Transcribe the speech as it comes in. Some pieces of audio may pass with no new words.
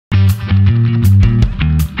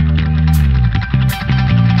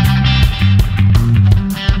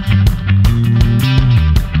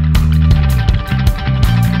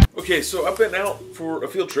Okay, so I've been out for a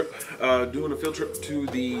field trip, doing a field trip to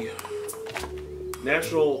the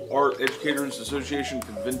National Art Educators Association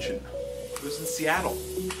Convention. It was in Seattle.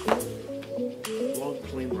 Long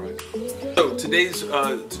plane ride. So today's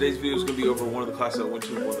video is going to be over one of the classes I went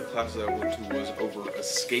to. One of the classes I went to was over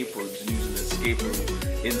escape rooms and using an escape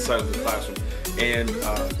room inside of the classroom. And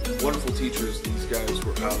wonderful teachers. These guys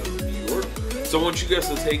were out of New York. So I want you guys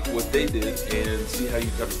to take what they did and see how you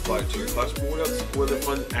kind of apply it to your classroom. What other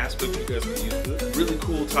fun aspects you guys can use with it. Really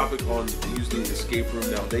cool topic on using the escape room.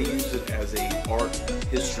 Now they used it as a art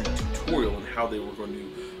history tutorial and how they were going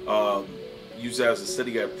to use that as a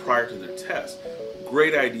study guide prior to their test.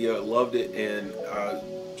 Great idea, loved it, and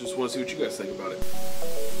just want to see what you guys think about it.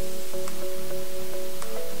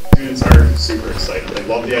 Students are super excited. They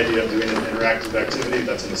love the idea of doing an interactive activity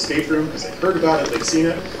that's an escape room because they've heard about it, they've seen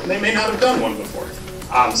it, and they may not have done one before.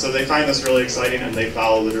 So they find this really exciting and they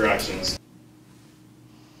follow the directions.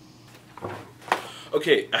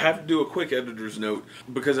 Okay, I have to do a quick editor's note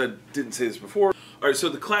because I didn't say this before. Alright, so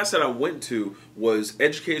the class that I went to was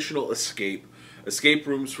Educational Escape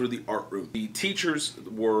Rooms for the Art Room. The teachers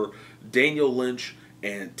were Daniel Lynch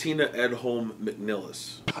and Tina Edholm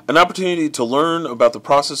McNillis. An opportunity to learn about the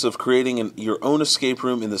process of creating your own escape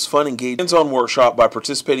room in this fun, engaging, hands-on workshop by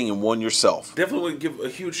participating in one yourself. Definitely give a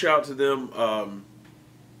huge shout out to them.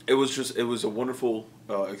 It was a wonderful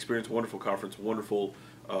experience, wonderful conference, wonderful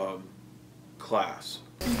class.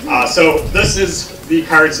 So this is the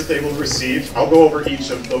cards that they will receive. I'll go over each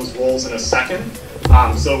of those roles in a second.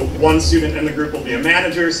 So one student in the group will be a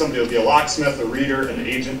manager, somebody will be a locksmith, a reader, an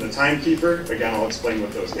agent, and a timekeeper. Again, I'll explain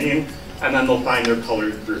what those mean. And then they'll find their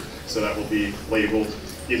colored group. So that will be labeled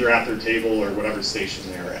either at their table or whatever station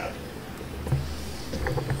they are at.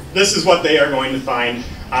 This is what they are going to find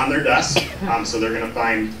on their desk. So they're going to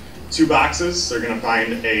find 2 boxes, they're going to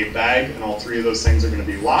find a bag, and all 3 of those things are going to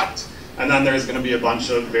be locked. And then there's going to be a bunch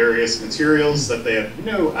of various materials that they have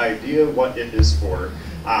no idea what it is for,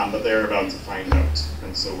 but they're about to find out,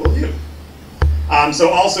 and so will you. So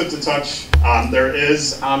also to touch, there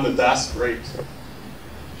is on the desk right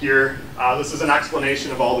here, this is an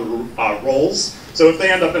explanation of all the roles. So if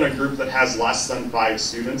they end up in a group that has less than 5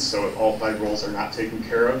 students, so if all 5 roles are not taken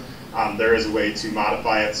care of, there is a way to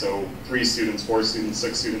modify it, so 3 students, 4 students,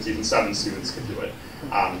 6 students, even 7 students could do it.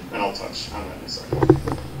 And I'll touch on that in a second.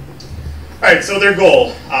 Alright, so their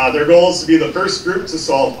goal is to be the first group to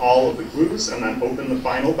solve all of the clues and then open the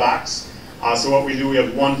final box. So what we do, we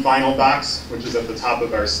have one final box, which is at the top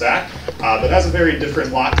of our stack, that has a very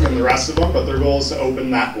different lock than the rest of them, but their goal is to open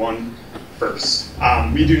that one first.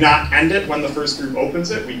 We do not end it when the first group opens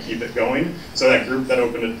it, we keep it going. So that group that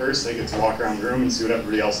opened it first, they get to walk around the room and see what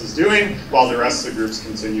everybody else is doing, while the rest of the groups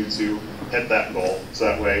continue to hit that goal. So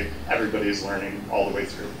that way, everybody is learning all the way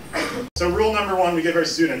through. So rule number 1 we give our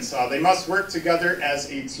students, they must work together as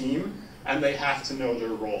a team, and they have to know their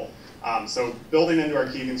role. So building into our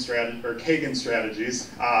Kagan strategies,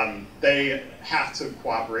 they have to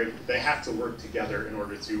cooperate, they have to work together in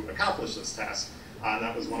order to accomplish this task. And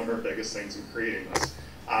that was one of our biggest things in creating this.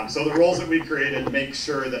 So the roles that we created make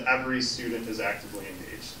sure that every student is actively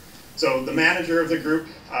engaged. So the manager of the group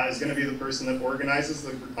is going to be the person that organizes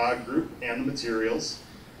the group and the materials.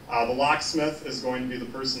 The locksmith is going to be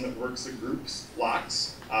the person that works the group's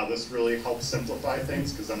locks. This really helps simplify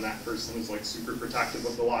things because then that person is like super protective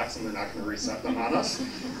of the locks and they're not going to reset them on us.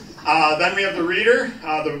 Then we have the reader.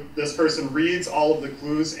 This person reads all of the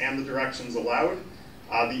clues and the directions aloud.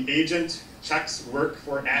 The agent checks work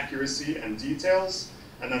for accuracy and details.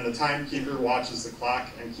 And then the timekeeper watches the clock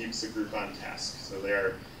and keeps the group on task. So they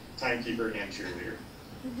are timekeeper and cheerleader.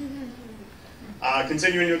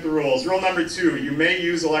 Continuing with the rules. Rule number 2, you may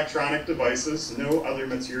use electronic devices. No other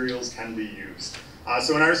materials can be used.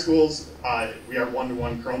 So in our schools, we are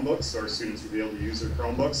one-to-one Chromebooks, so our students will be able to use their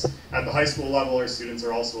Chromebooks. At the high school level, our students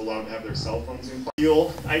are also allowed to have their cell phones in class.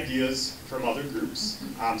 Steal ideas from other groups,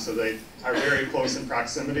 so they are very close in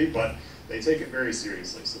proximity, but they take it very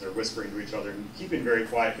seriously. So they're whispering to each other and keeping very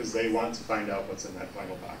quiet because they want to find out what's in that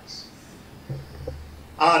final box.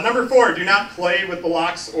 Number 4, do not play with the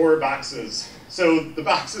locks or boxes. So the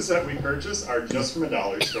boxes that we purchase are just from a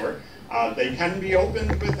dollar store. They can be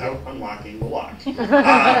opened without unlocking the lock. Very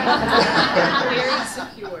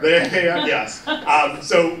secure. Yes.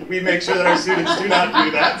 So we make sure that our students do not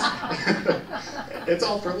do that. It's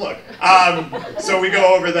all for look. So we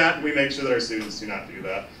go over that and we make sure that our students do not do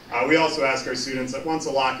that. We also ask our students that once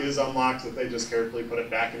a lock is unlocked, that they just carefully put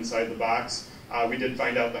it back inside the box. We did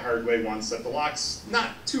find out the hard way once that the lock's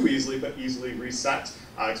not too easily, but easily reset,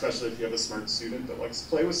 especially if you have a smart student that likes to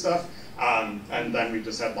play with stuff. And then we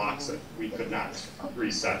just had locks that we could not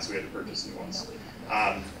reset, so we had to purchase new ones.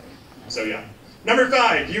 So yeah. Number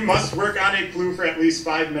 5, you must work on a clue for at least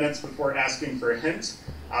 5 minutes before asking for a hint.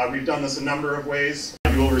 We've done this a number of ways.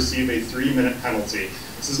 You will receive a 3-minute penalty.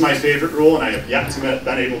 This is my favorite rule, and I have yet to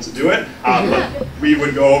been able to do it. But we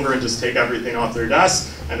would go over and just take everything off their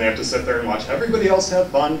desk, and they have to sit there and watch everybody else have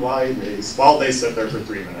fun while they sit there for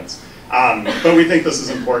 3 minutes. But we think this is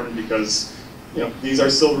important because these are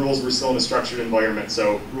still rules. We're still in a structured environment,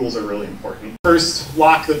 so rules are really important. First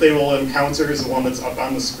lock that they will encounter is the one that's up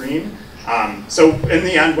on the screen. So in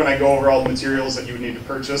the end, when I go over all the materials that you would need to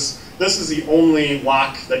purchase, this is the only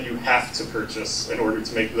lock that you have to purchase in order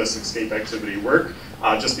to make this escape activity work,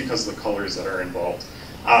 just because of the colors that are involved.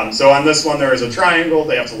 So on this one, there is a triangle.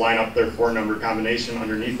 They have to line up their 4-number combination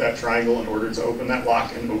underneath that triangle in order to open that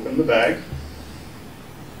lock and open the bag.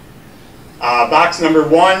 Box number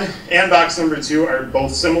 1 and box number 2 are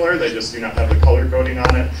both similar. They just do not have the color coding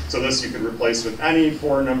on it. So this you could replace with any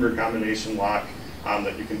 4-number combination lock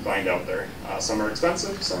that you can find out there. Some are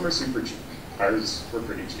expensive, some are super cheap. Ours were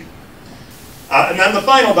pretty cheap. And then the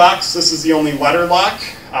final box, this is the only letter lock.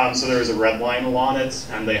 So there is a red line along it,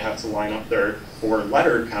 and they have to line up their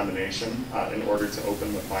 4-letter combination in order to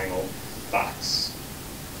open the final box.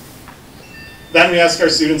 Then we ask our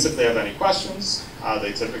students if they have any questions.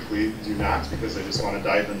 They typically do not, because they just want to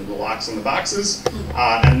dive into the locks and the boxes.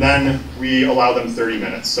 And then we allow them 30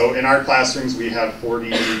 minutes. So in our classrooms, we have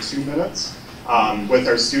 42 minutes with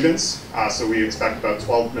our students. So we expect about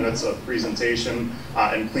 12 minutes of presentation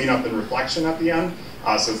and cleanup and reflection at the end.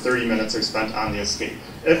 So 30 minutes are spent on the escape.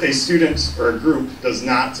 If a student or a group does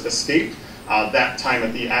not escape, that time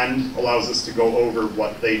at the end allows us to go over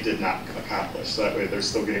what they did not accomplish. So that way they're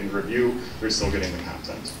still getting the review, they're still getting the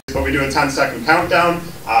content. But we do a 10-second countdown,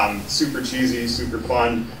 super cheesy, super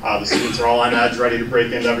fun. The students are all on edge, ready to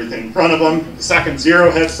break into everything in front of them. The second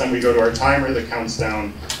 0 hits, then we go to our timer that counts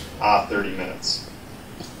down 30 minutes.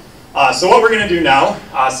 So what we're going to do now,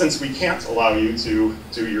 since we can't allow you to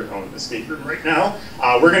do your own escape room right now,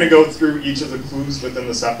 we're going to go through each of the clues within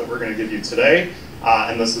the set that we're going to give you today.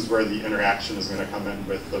 And this is where the interaction is going to come in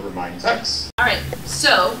with the remind text. All right,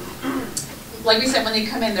 so like we said, when they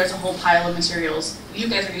come in, there's a whole pile of materials. You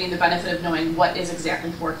guys are getting the benefit of knowing what is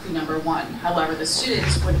exactly for clue number 1. However, the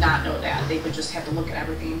students would not know that. They would just have to look at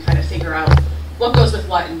everything and kind of figure out what goes with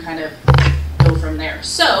what and kind of go from there.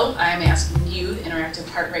 So I'm asking you, the interactive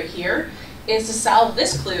part right here, is to solve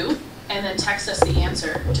this clue and then text us the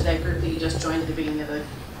answer to that group that you just joined at the beginning of the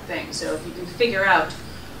thing. So if you can figure out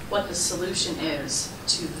what the solution is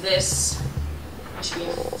to this, it should be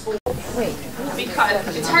a 4.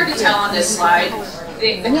 Because it's hard to tell on this slide.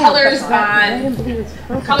 The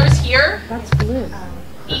colors here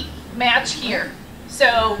match here.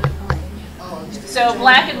 So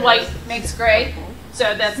black and white makes gray.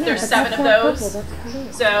 So there's 7 of those.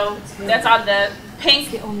 So that's on the pink.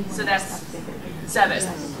 So that's 7.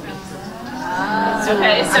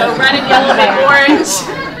 Okay, so red and yellow make orange.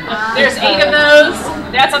 There's 8 of those.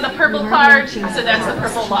 That's on the purple card, so that's the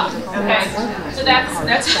purple lock. Okay, so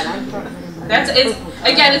that's it.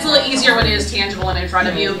 Again, it's a little easier when it is tangible and in front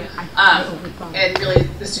of you, and really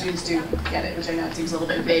the students do get it, which I know it seems a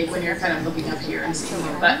little bit vague when you're kind of looking up here and seeing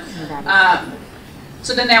it. But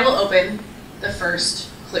so then that will open the first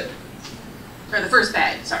clue, or the first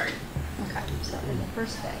bag. Sorry. Okay, so in the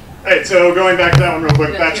first bag. Alright, so going back to that one real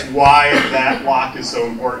quick, that's why that lock is so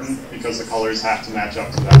important, because the colors have to match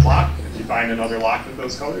up to that lock. If you find another lock with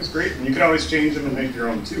those colors, great, and you can always change them and make your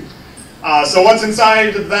own too. So what's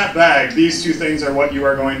inside that bag? These 2 things are what you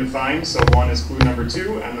are going to find. So one is clue number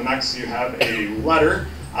 2, and the next you have a letter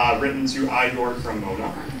written to Igor from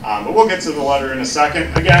Mona. But we'll get to the letter in a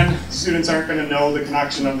second. Again, students aren't going to know the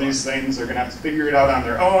connection of these things. They're going to have to figure it out on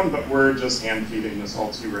their own, but we're just hand-feeding this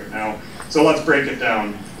all to you right now. So let's break it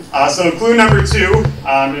down. So clue number 2,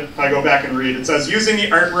 if I go back and read, it says, using the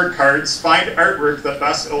artwork cards, find artwork that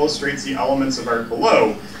best illustrates the elements of art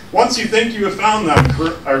below. Once you think you have found them,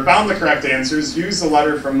 or found the correct answers, use the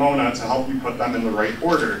letter from Mona to help you put them in the right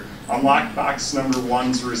order. Unlock box number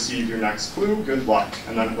 1 to receive your next clue. Good luck.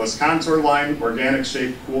 And then it lists contour line, organic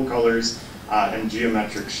shape, cool colors, and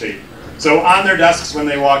geometric shape. So on their desks when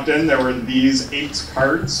they walked in, there were these 8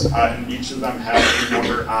 cards, and each of them had a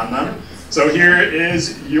number on them. So here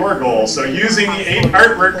is your goal. So using the 8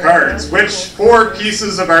 artwork cards, which 4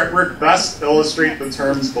 pieces of artwork best illustrate the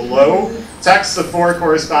terms below, text the 4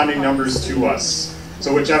 corresponding numbers to us.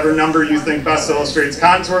 So whichever number you think best illustrates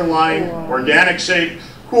contour line, organic shape,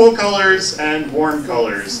 cool colors, and warm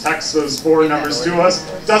colors. Text those 4 numbers to us.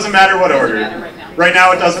 Doesn't matter what order. Right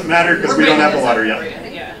now it doesn't matter because we don't have the letter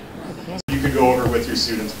yet. You could go over with your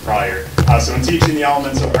students prior. So in teaching the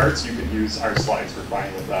elements of arts, you could use use our slides, we're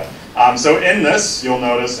fine with that. So in this, you'll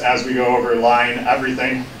notice as we go over line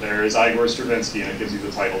everything, there is Igor Stravinsky, and it gives you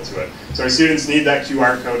the title to it. So our students need that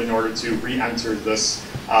QR code in order to re-enter this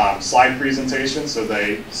slide presentation, so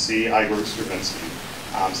they see Igor Stravinsky.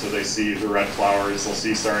 So they see the red flowers, they'll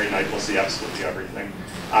see Starry Night, they'll see absolutely everything.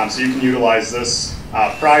 So you can utilize this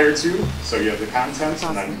prior to, so you have the content,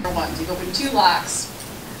 and then... Number 1, so you open 2 locks.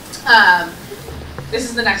 This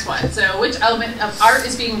is the next one. So which element of art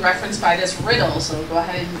is being referenced by this riddle? So go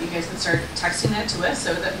ahead and you guys can start texting that to us.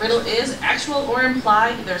 So that riddle is actual or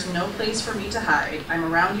implied. There's no place for me to hide. I'm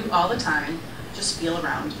around you all the time. Just feel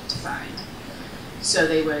around to find. So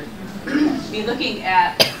they would be looking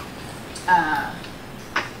at,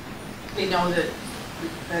 they know that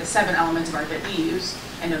the 7 elements of art that we use.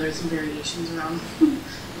 I know there's some variations around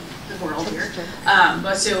the world here.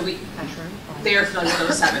 But so they are familiar with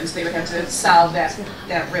those 7, so they would have to solve that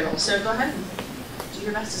riddle. So go ahead and do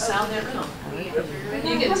your best to solve that riddle.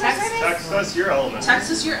 You can text us your element.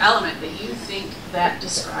 Text us your element that you think that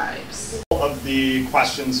describes. All of the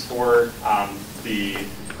questions for the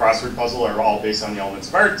crossword puzzle are all based on the elements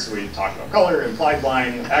of art. So we talk about color, implied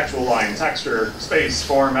line, actual line, texture, space,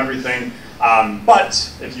 form, everything.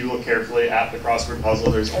 But if you look carefully at the crossword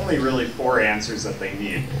puzzle, there's only really 4 answers that they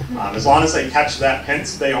need. As long as they catch that hint,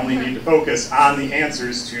 they only need to focus on the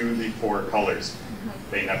answers to the 4 colors.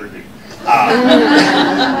 They never do.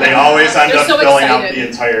 They always end up filling out the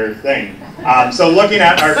entire thing. So looking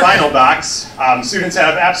at our final box, students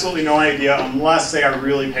have absolutely no idea unless they are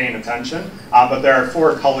really paying attention, but there are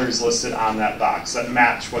 4 colors listed on that box that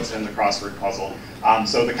match what's in the crossword puzzle.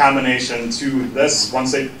 So the combination to this,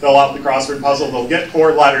 once they fill out the crossword puzzle, they'll get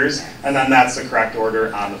 4 letters, and then that's the correct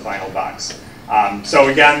order on the final box. So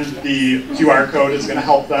again, the QR code is going to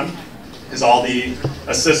help them. Is all the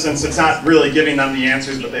assistance. It's not really giving them the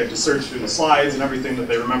answers, but they have to search through the slides and everything that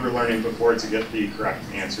they remember learning before to get the correct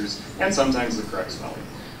answers, and sometimes the correct spelling.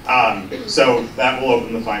 So that will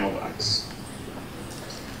open the final box.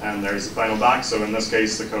 And there's the final box, so in this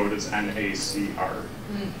case the code is NACR.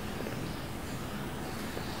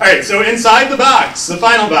 Alright, so inside the box, the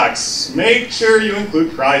final box, make sure you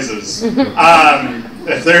include prizes.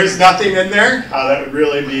 If there's nothing in there, that would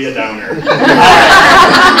really be a downer.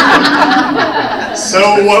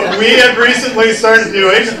 So what we have recently started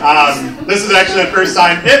doing, this is actually the first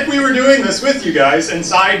time, if we were doing this with you guys,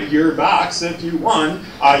 inside your box, if you won,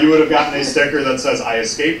 you would have gotten a sticker that says I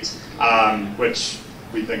escaped, which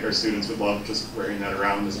we think our students would love, just wearing that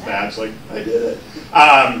around as a badge, like, I did it.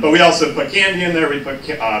 But we also put candy in there, we put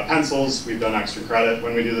pencils, we've done extra credit.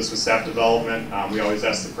 When we do this with staff development, we always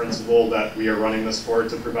ask the principal that we are running this for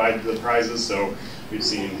to provide the prizes, so we've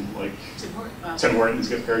seen, like, Tim Hortons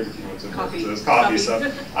gift cards, if you want Tim Hortons, there's coffee stuff.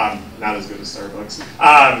 Not as good as Starbucks.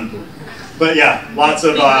 But yeah, lots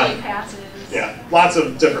of, lots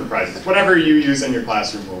of different prizes. Whatever you use in your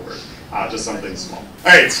classroom will work. Just something small.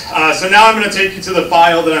 All right, so now I'm going to take you to the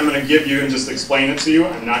file that I'm going to give you and just explain it to you.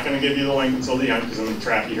 I'm not going to give you the link until the end because I'm going to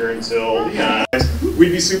trap you here until the end.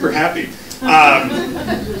 We'd be super happy.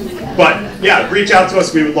 But yeah, reach out to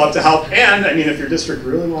us. We would love to help. And I mean, if your district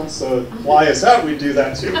really wants to fly us out, we'd do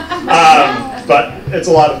that too. But it's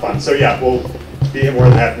a lot of fun. So yeah, we'll be more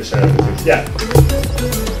than happy to share it with you. Yeah.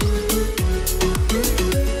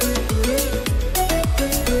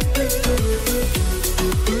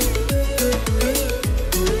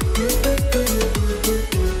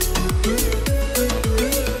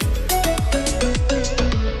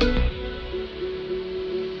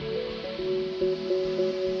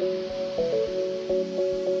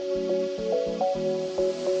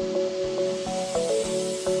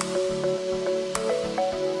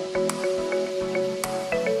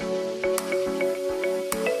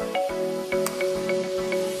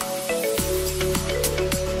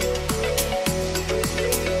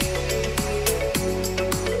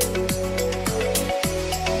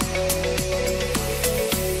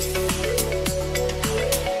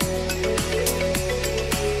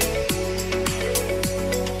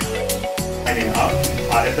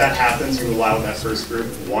 If that happens, you allow that first group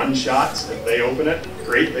 1 shot. If they open it,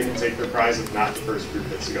 great, they can take their prize. If not, the first group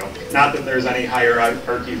gets to go. Not that there's any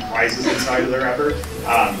hierarchy prizes inside of there ever,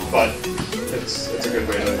 but it's a good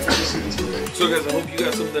way to keep the students moving. So guys, I hope you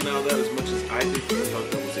got something out of that as much as I did. I thought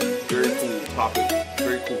that was a very cool topic,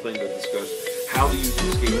 very cool thing to discuss. How to use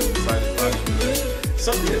escape inside the classroom.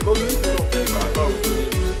 Something that most people don't think about. I thought it was really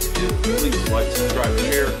interesting. Please like, subscribe,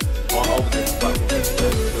 share on all the different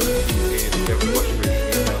platforms.